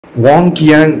Wang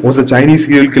Qiang was a Chinese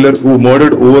serial killer who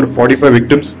murdered over 45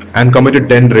 victims and committed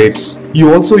 10 rapes. He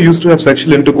also used to have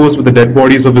sexual intercourse with the dead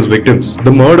bodies of his victims.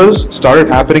 The murders started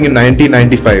happening in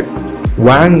 1995.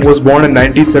 Wang was born in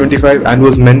 1975 and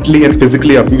was mentally and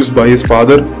physically abused by his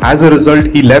father. As a result,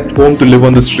 he left home to live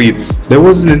on the streets. There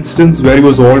was an instance where he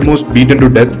was almost beaten to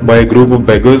death by a group of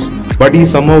beggars, but he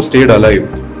somehow stayed alive.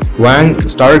 Wang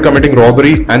started committing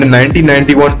robbery, and in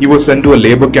 1991 he was sent to a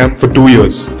labor camp for 2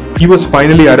 years. He was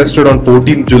finally arrested on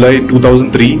 14 July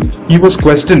 2003. He was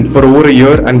questioned for over a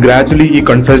year and gradually he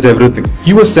confessed everything.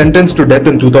 He was sentenced to death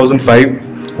in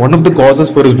 2005. One of the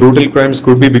causes for his brutal crimes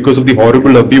could be because of the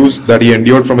horrible abuse that he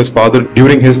endured from his father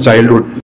during his childhood.